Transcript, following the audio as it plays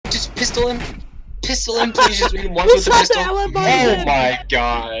Pistol him! Pistol him, please just read him once with the pistol. Oh my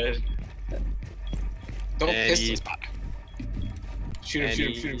god. Don't pistol. Shoot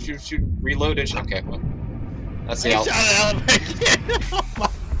him. Reload it. Okay, well. That's the alibi. Oh my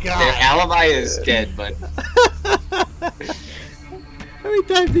god. Their alibi is dead, but. How many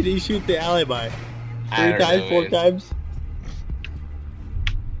times did he shoot the alibi? 3 times? 4 times?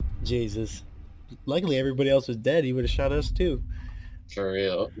 Jesus. Luckily everybody else was dead. He would have shot us too. For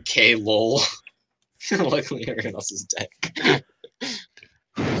real. Okay, lol. Luckily everyone else is dead.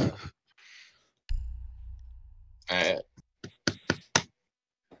 Alright.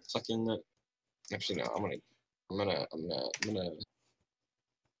 Fucking. Actually, no. I'm gonna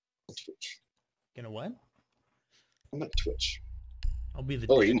Twitch. Gonna what? I'm gonna Twitch. I'll be the.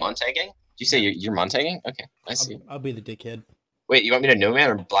 Oh, are you montagging? Did you say you're montagging? Okay, I see. I'll be the dickhead. Wait, you want me to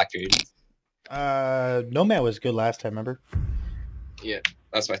Nomad or Blackbeard? Nomad was good last time, remember? Yeah,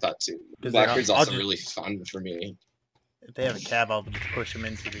 that's what I thought too. Blackbeard's also really fun for me. If they have a cab, I'll just push them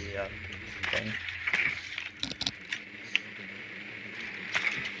into the thing.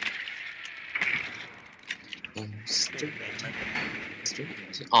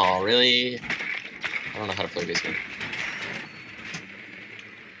 Oh, really? I don't know how to play this game.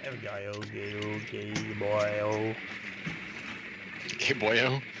 There we go, gay boyo. Gay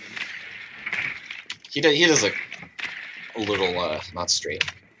boyo? He does look a little, not straight.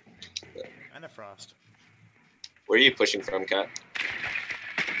 And a frost. Where are you pushing from, Kat?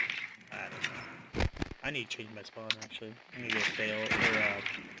 I don't know. I need to change my spawn, actually. I need to go fail, or,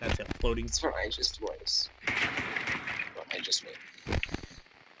 that's it, floating. It's from I just was. Oh, I just wait.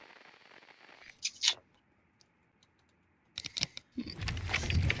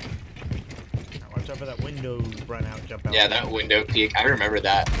 Watch out for that window run out, jump out. Yeah, that window peek. I remember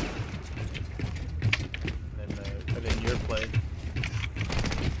that. And then your play.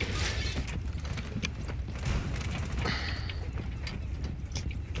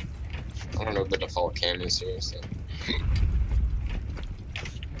 I don't know what the default cam is here, so.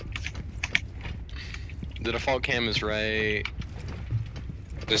 The default cam is right.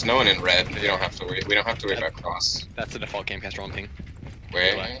 There's no one in red. You don't have to worry. We don't have to worry about cross. That's the default cam, cast rolling ping.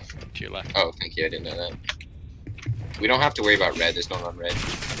 Where? To your left. Oh, thank you. I didn't know that. We don't have to worry about red. There's no one on red.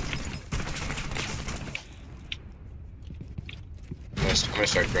 I'm gonna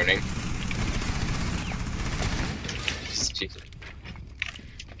start droning.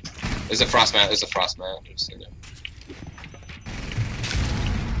 There's a frost mat. There's a frost mat. I'm just saying.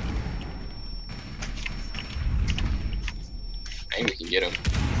 I think we can get him.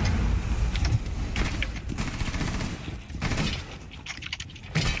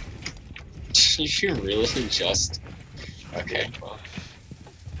 You really just... Okay, well.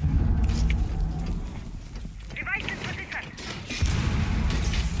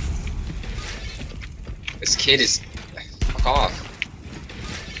 This kid is... Fuck off.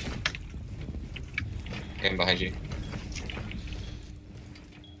 I'm behind you.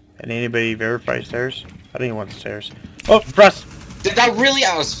 And anybody verify stairs? I didn't want stairs. Oh, Russ! Did that really?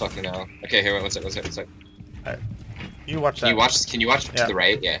 I was fucking out. Okay, here, one sec. Alright. You watch that. Can you watch to the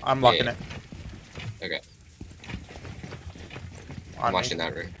right? Yeah. I'm locking it. Okay. I'm watching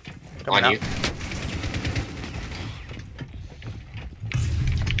that room. Coming on you.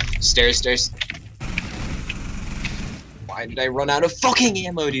 Stairs. Why did I run out of fucking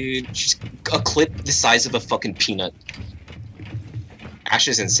ammo, dude? Just a clip the size of a fucking peanut. Ash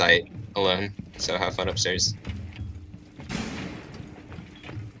is in sight, alone, so have fun upstairs.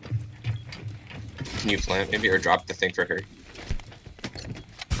 Can you plant maybe, or drop the thing for her?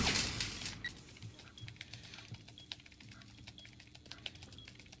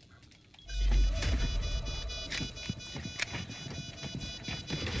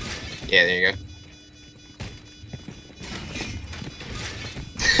 Yeah, there you go.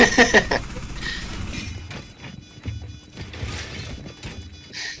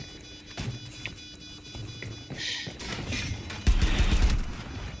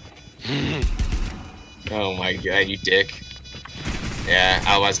 Oh my god, you dick. Yeah,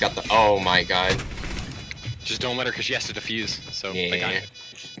 Allies got the. Oh my god. Just don't let her, because she has to defuse. So, yeah.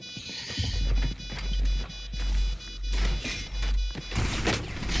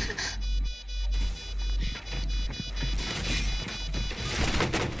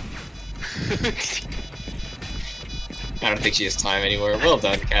 I don't think she has time anymore. Well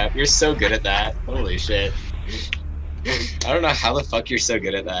done, Cap. You're so good at that. Holy shit. I don't know how the fuck you're so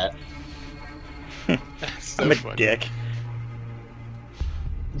good at that. That's so I'm a funny. dick.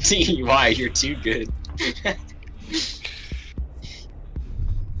 Why? You're too good.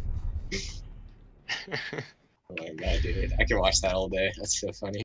 Oh my god, dude. I can watch that all day. That's so funny.